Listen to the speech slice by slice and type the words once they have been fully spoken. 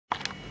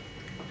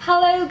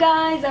Hello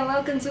guys and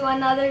welcome to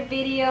another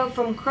video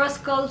from Cross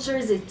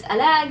Cultures. It's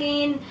Ala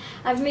again.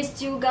 I've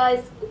missed you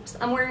guys. Oops,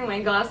 I'm wearing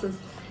my glasses.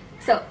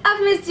 So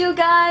I've missed you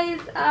guys.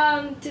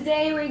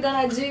 Today we're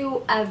gonna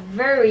do a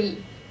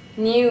very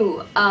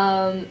new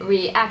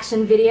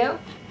reaction video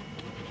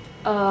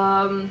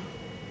on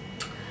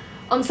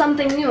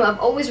something new. I've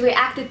always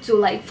reacted to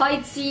like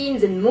fight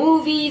scenes in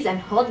movies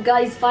and hot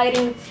guys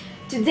fighting.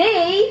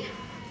 Today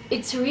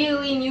it's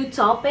really new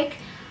topic.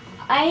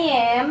 I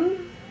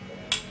am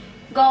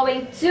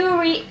going to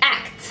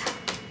react.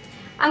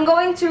 I'm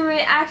going to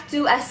react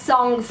to a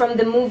song from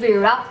the movie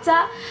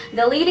Raabta.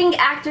 The leading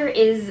actor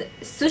is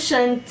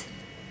Sushant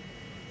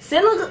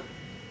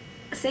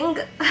Singh,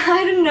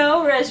 I don't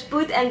know,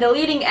 Rajput, and the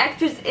leading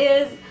actress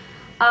is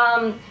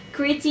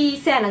Kriti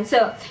Sanon.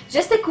 So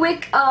just a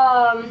quick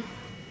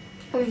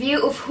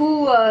review of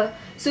who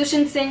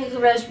Sushant Singh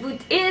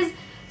Rajput is.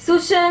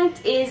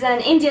 Sushant is an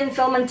Indian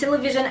film and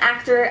television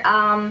actor.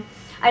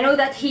 I know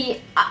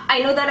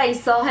that I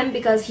saw him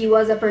because he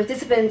was a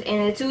participant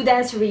in 2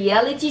 dance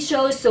reality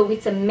shows, so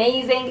it's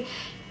amazing.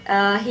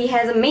 He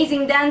has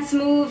amazing dance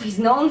move, he's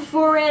known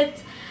for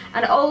it,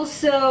 and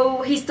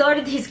also he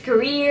started his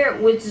career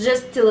with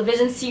just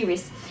television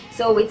series.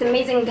 So it's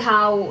amazing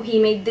how he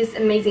made this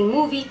amazing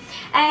movie.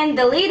 And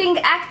the leading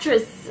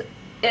actress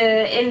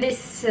in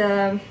this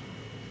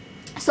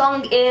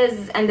song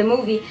is, and the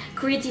movie,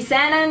 Kriti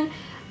Sanon.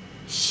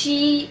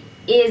 She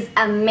is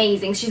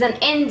amazing. She's an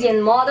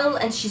Indian model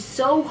and she's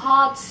so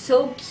hot,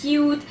 so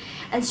cute,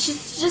 and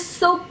she's just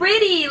so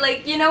pretty.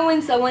 Like, you know,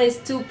 when someone is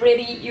too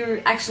pretty,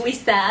 you're actually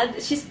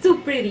sad. She's too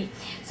pretty.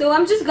 So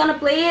I'm just gonna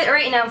play it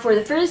right now for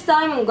the first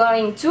time. I'm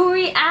going to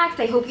react.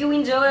 I hope you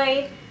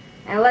enjoy,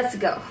 and let's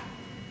go.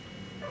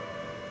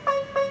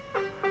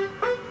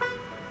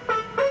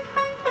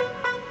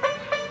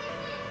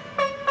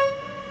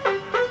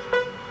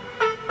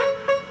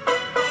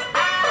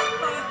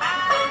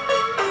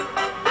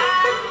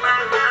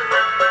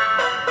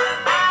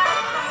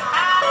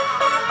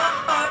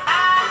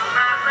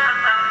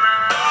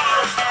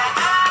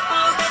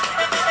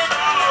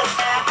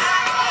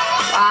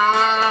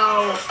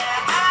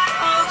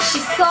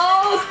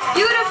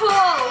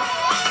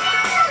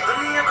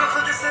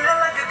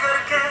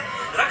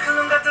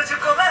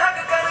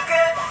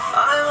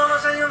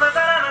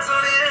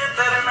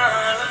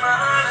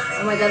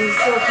 Oh my god, he's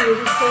so cute,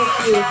 he's so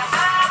cute.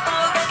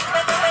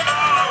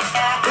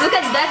 Look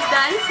at that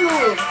dance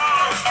move.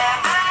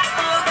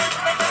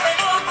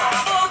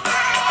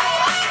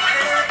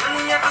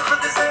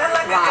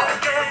 Wow.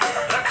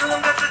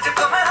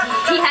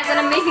 He has an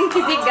amazing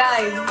physique,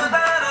 guys.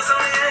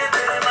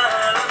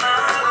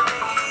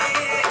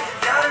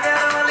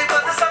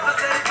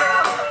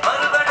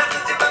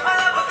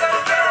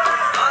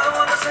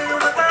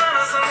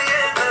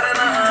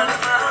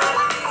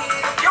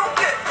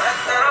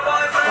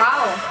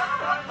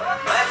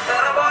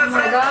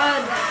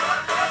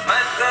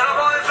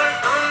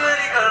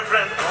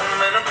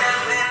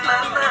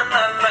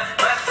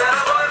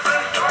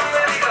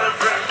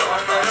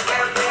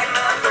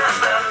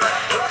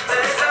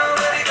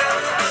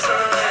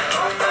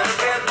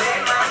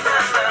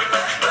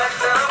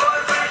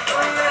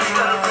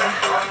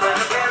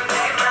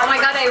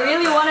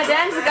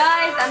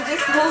 I'm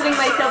just holding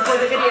myself for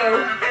the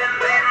video.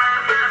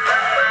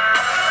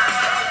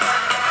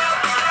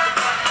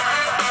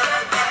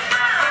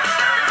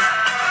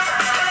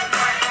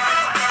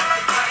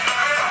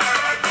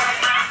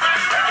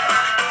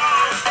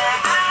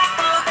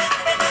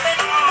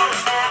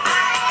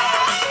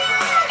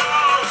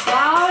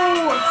 Wow!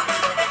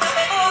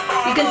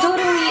 You can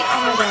totally, oh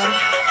my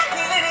god.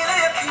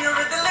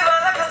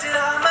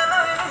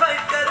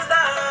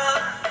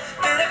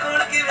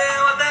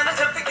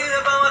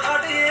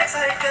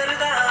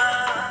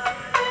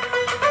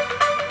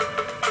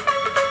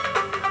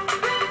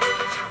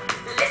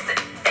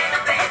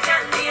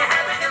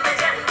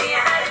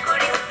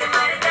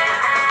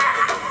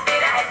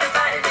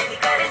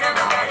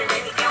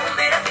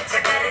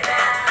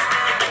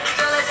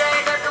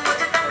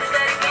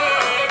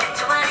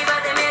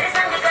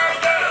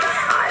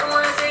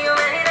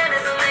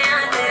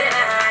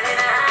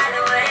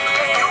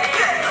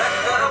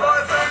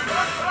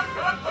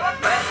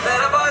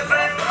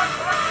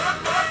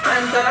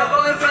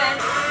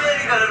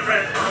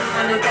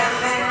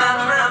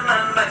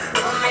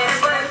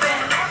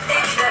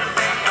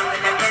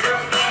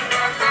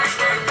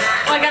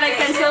 Oh my god, I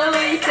can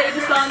totally say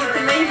the song. It's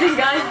amazing,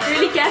 guys. It's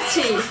really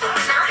catchy.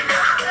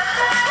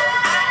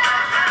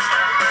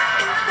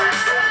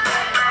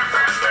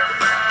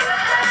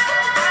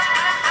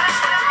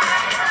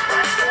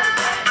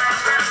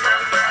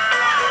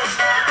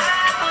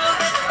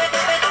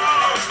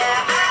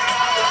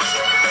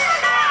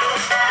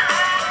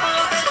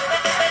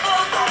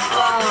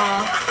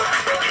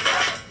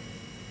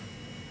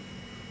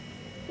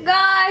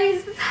 Guys,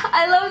 guys,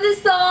 I love the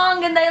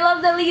song and I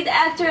love the lead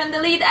actor and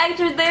the lead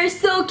actor. They're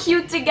so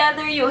cute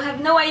together. You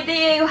have no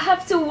idea. You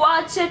have to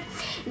watch it.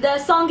 The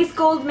song is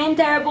called Mai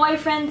Tera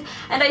Boyfriend,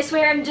 and I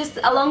swear I'm just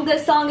along the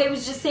song I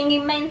was just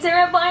singing Mai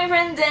Tera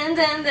Boyfriend, dun,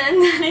 dun, dun.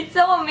 It's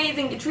so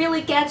amazing. It's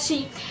really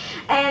catchy.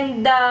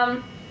 And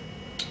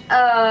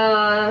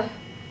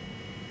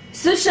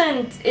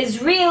Sushant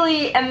is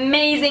really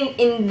amazing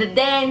in the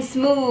dance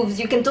moves.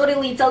 You can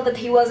totally tell that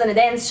he was on a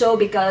dance show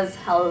because,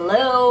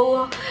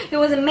 hello, he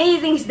was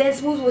amazing. His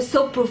dance moves were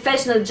so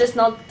professional, just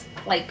not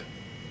like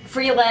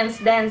freelance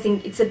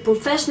dancing. It's a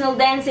professional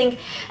dancing,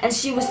 and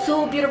she was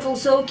so beautiful,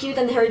 so cute,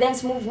 and her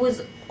dance move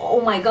was, oh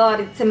my god,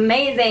 it's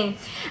amazing.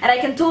 And I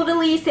can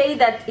totally say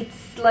that it's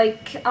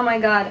like, oh my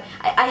god,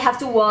 I have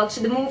to watch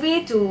the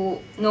movie to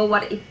know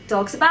what it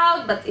talks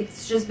about, but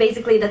it's just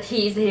basically that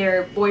he is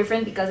her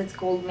boyfriend because it's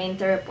called Mai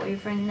Tera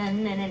Boyfriend.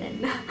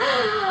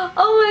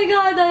 Oh my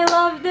god, I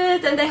loved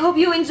it, and I hope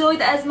you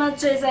enjoyed as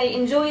much as I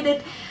enjoyed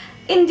it.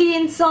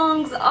 Indian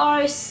songs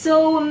are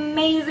so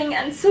amazing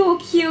and so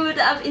cute.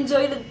 I've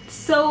enjoyed it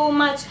so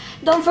much.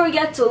 Don't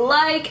forget to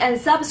like and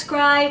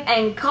subscribe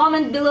and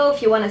comment below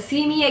if you want to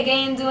see me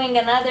again doing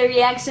another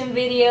reaction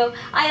video.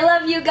 I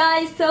love you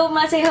guys so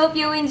much. I hope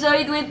you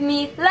enjoyed with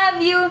me.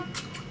 Love you.